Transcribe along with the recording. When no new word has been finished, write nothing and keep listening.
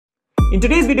In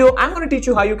today's video, I'm going to teach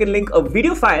you how you can link a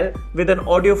video file with an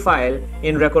audio file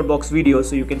in Rekordbox Video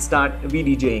so you can start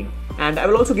VDJing. And I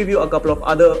will also give you a couple of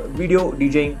other video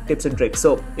DJing tips and tricks.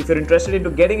 So if you're interested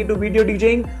into getting into video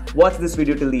DJing, watch this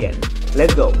video till the end.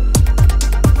 Let's go.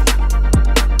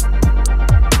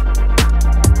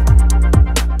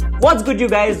 What's good, you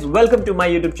guys? Welcome to my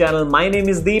YouTube channel. My name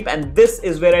is Deep and this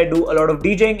is where I do a lot of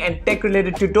DJing and tech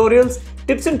related tutorials,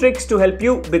 tips and tricks to help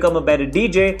you become a better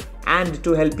DJ and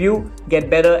to help you get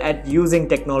better at using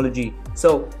technology.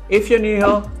 So if you're new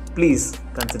here, please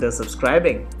consider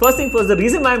subscribing. First thing first, the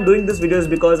reason why I'm doing this video is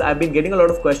because I've been getting a lot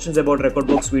of questions about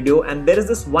Rekordbox Video, and there is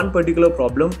this one particular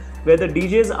problem where the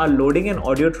DJs are loading an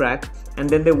audio track and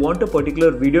then they want a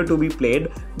particular video to be played,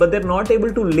 but they're not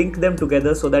able to link them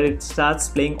together so that it starts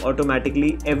playing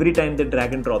automatically every time they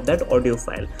drag and drop that audio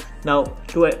file. Now,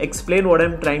 to explain what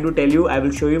I'm trying to tell you, I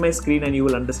will show you my screen and you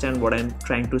will understand what I'm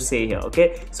trying to say here,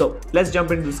 okay? So let's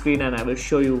jump into the screen and I will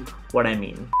show you what I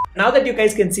mean. Now that you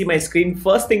guys can see my screen,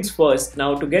 first things first,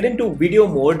 now to get into video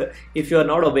mode, if you're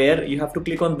not aware, you have to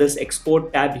click on this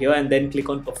export tab here and then click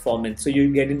on performance. So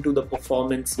you get into the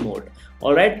performance mode.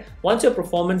 Alright, once your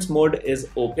performance mode is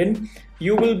open,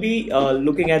 you will be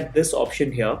looking at this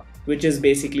option here, which is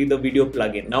basically the video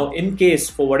plugin. Now, in case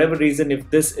for whatever reason, if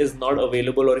this is not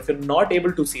available or if you're not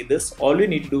able to see this, all you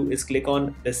need to do is click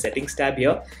on the settings tab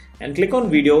here and click on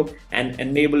video and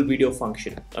enable video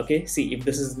function. Okay, see, if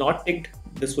this is not ticked,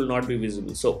 this will not be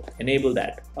visible. So enable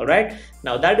that. All right,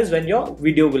 now that is when your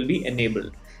video will be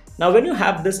enabled. Now, when you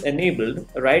have this enabled,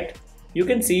 right, you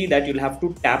can see that you'll have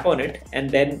to tap on it and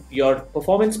then your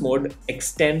performance mode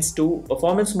extends to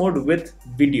performance mode with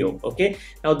video. Okay,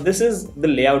 now this is the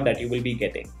layout that you will be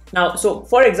getting. Now, so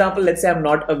for example, let's say I'm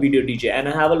not a video DJ and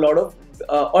I have a lot of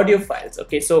audio files.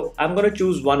 Okay, so I'm going to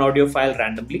choose one audio file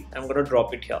randomly. I'm going to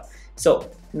drop it here. So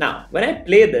now when I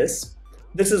play this,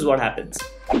 this is what happens.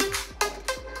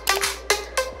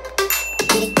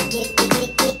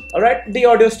 All right, the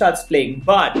audio starts playing,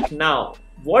 but now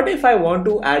what if I want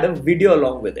to add a video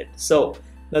along with it? So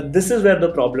now this is where the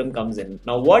problem comes in.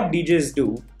 Now what DJs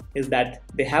do is that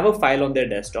they have a file on their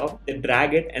desktop, they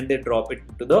drag it and they drop it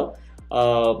into the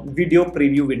video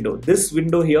preview window. This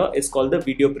window here is called the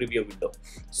video preview window.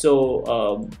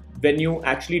 So when you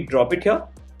actually drop it here,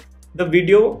 the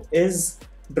video is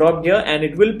dropped here and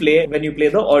it will play when you play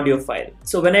the audio file.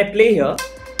 So when I play here,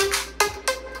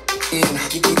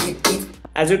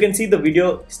 as you can see, the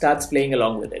video starts playing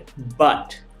along with it.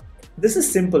 But this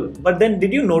is simple. But then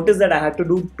did you notice that I had to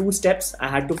do two steps? I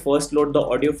had to first load the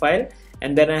audio file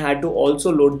and then I had to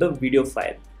also load the video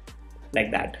file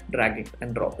like that, drag it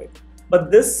and drop it.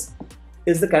 But this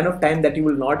is the kind of time that you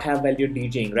will not have while you're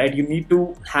DJing, right? You need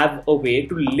to have a way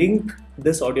to link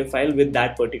this audio file with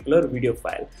that particular video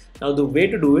file. Now the way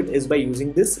to do it is by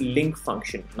using this link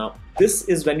function. Now this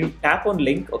is when you tap on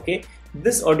link, okay,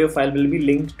 this audio file will be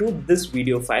linked to this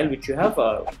video file which you have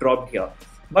dropped here.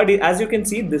 But as you can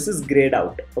see, this is grayed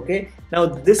out. Okay, now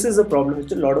this is a problem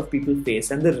which a lot of people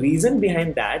face, and the reason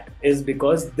behind that is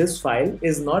because this file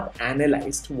is not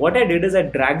analyzed. What I did is I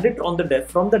dragged it on the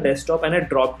from the desktop and I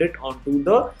dropped it onto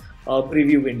the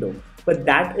preview window. But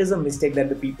that is a mistake that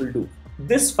the people do.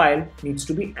 This file needs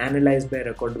to be analyzed by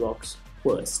Rekordbox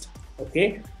first.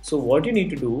 Okay, so what you need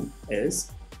to do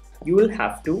is you will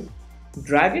have to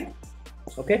drag it,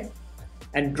 okay,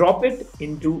 and drop it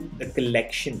into the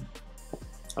collection.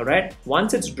 All right,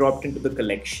 once it's dropped into the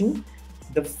collection,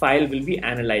 the file will be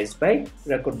analyzed by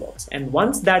Rekordbox. And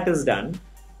once that is done,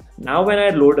 now when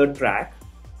I load a track,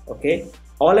 okay,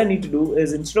 all I need to do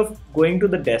is instead of going to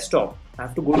the desktop, I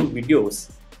have to go to videos,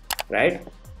 right?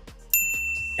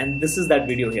 And this is that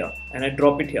video here and I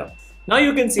drop it here. Now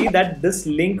you can see that this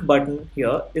link button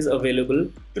here is available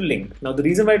to link. Now the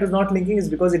reason why it was not linking is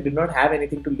because it did not have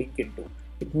anything to link into.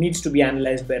 It needs to be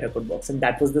analyzed by Rekordbox, and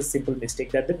that was the simple mistake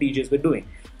that the DJs were doing.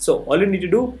 So all you need to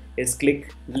do is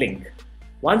click link.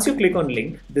 Once you click on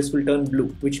link, this will turn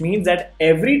blue, which means that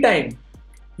every time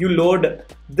you load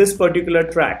this particular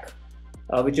track,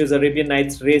 which is Arabian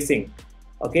Nights Racing,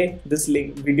 okay, this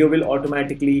link video will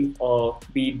automatically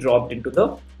be dropped into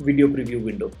the video preview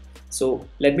window. So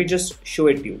let me just show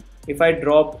it to you. If I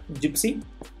drop Gypsy,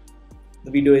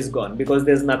 the video is gone because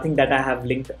there's nothing that I have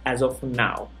linked as of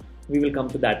now. We will come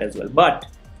to that as well. But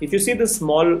if you see the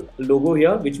small logo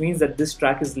here, which means that this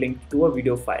track is linked to a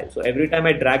video file. So every time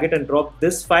I drag it and drop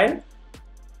this file,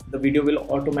 the video will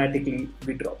automatically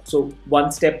be dropped. So one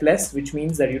step less, which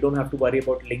means that you don't have to worry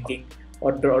about linking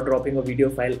or dropping a video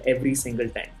file every single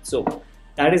time. So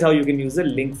that is how you can use the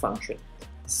link function.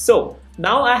 So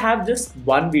now I have just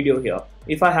one video here.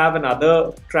 If I have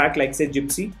another track like say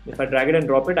Gypsy, if I drag it and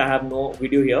drop it, I have no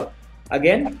video here.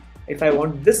 Again, if I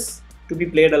want this to be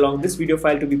played along, this video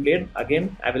file to be played,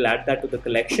 again I will add that to the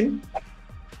collection.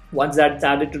 Once that's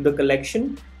added to the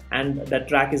collection and that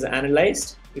track is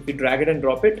analyzed, if you drag it and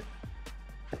drop it,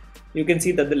 you can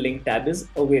see that the link tab is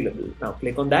available. Now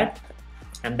click on that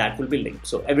and that will be linked.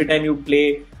 So every time you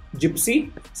play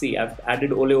Gypsy, see I've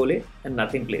added Ole Ole and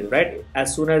nothing plays, right?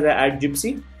 As soon as I add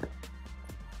Gypsy,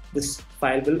 this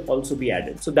file will also be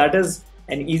added. So that is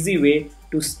an easy way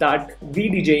to start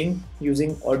VDJing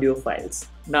using audio files.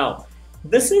 Now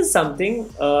this is something,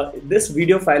 this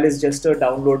video file is just a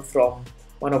download from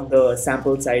one of the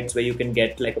sample sites where you can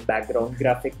get like a background,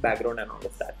 graphic background and all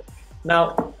of that.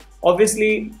 Now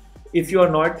obviously if you are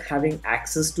not having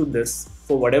access to this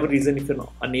for whatever reason, if you're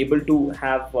not unable to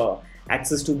have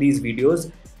access to these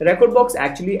videos, Rekordbox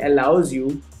actually allows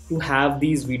you to have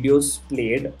these videos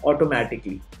played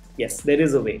automatically. Yes, there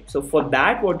is a way. So for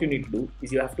that, what you need to do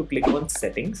is you have to click on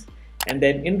settings, and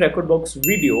then in Rekordbox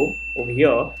video over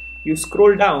here, you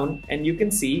scroll down and you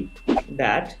can see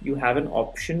that you have an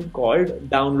option called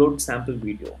download sample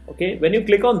video. Okay, when you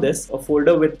click on this, a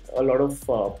folder with a lot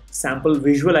of sample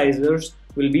visualizers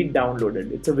will be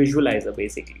downloaded. It's a visualizer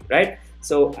basically, right?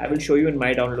 So I will show you in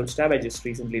my downloads tab. I just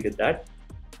recently did that.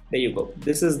 There you go.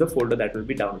 This is the folder that will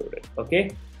be downloaded.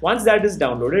 Okay, once that is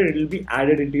downloaded, it will be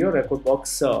added into your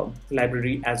Rekordbox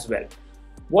library as well.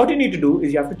 What you need to do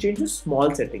is you have to change the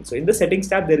small settings. So in the settings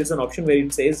tab, there is an option where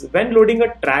it says when loading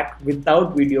a track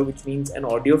without video, which means an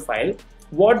audio file,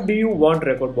 what do you want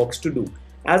Rekordbox to do?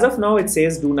 As of now, it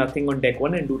says do nothing on deck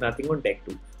 1 and do nothing on deck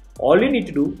 2. All you need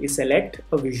to do is select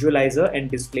a visualizer and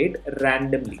display it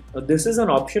randomly. Now, this is an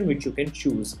option which you can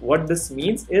choose. What this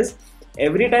means is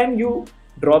every time you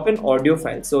drop an audio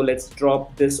file, so let's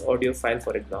drop this audio file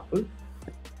for example,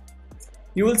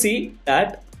 you will see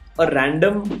that a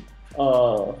random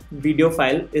video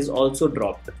file is also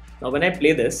dropped. Now when I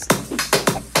play this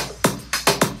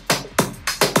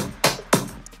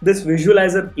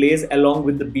visualizer plays along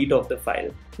with the beat of the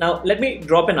file. Now let me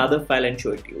drop another file and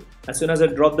show it to you. As soon as I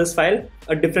drop this file,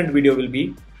 a different video will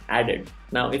be added.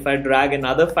 Now if I drag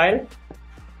another file,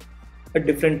 a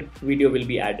different video will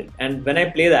be added, and when I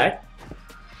play that,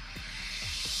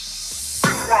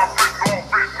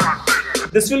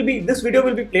 this video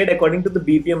will be played according to the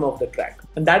BPM of the track,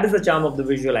 and that is the charm of the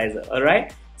visualizer. All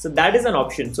right, so that is an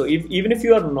option. So even if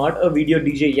you are not a video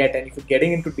DJ yet, and if you're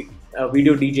getting into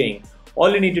video DJing,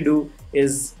 all you need to do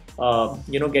is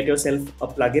get yourself a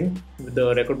plugin with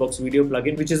the Rekordbox video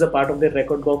plugin, which is a part of the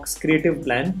Rekordbox creative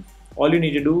plan. All you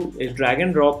need to do is drag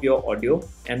and drop your audio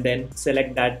and then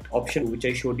select that option which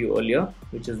I showed you earlier,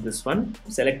 which is this one.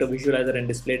 Select a visualizer and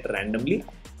display it randomly,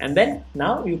 and then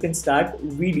now you can start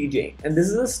VDJing, and this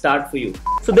is a start for you.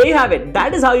 So there you have it.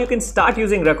 That is how you can start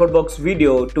using Rekordbox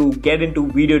video to get into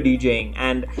video DJing,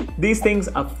 and these things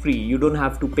are free. You don't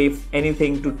have to pay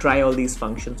anything to try all these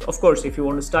functions. Of course, if you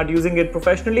want to start using it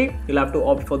professionally, you'll have to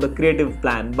opt for the creative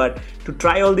plan, but to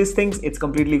try all these things, it's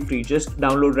completely free. Just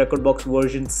download Rekordbox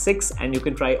version 6 and you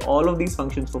can try all of these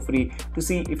functions for free to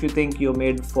see if you think you're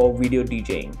made for video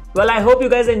DJing. Well, I hope you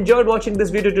guys enjoyed watching this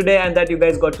video today and that you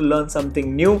guys got to learn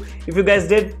something new. If you guys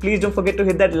did, please don't forget to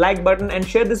hit that like button and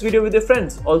share this video with your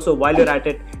friends. Also, while you're at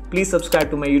it, please subscribe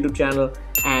to my YouTube channel,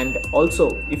 and also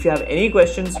if you have any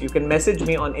questions, you can message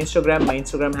me on Instagram. My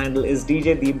Instagram handle is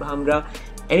DJ Bhamra.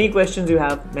 Any questions you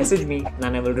have, message me and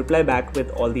I will reply back with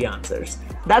all the answers.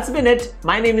 That's been it.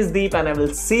 My name is Deep and I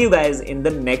will see you guys in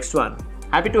the next one.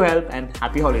 Happy to help and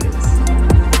happy holidays.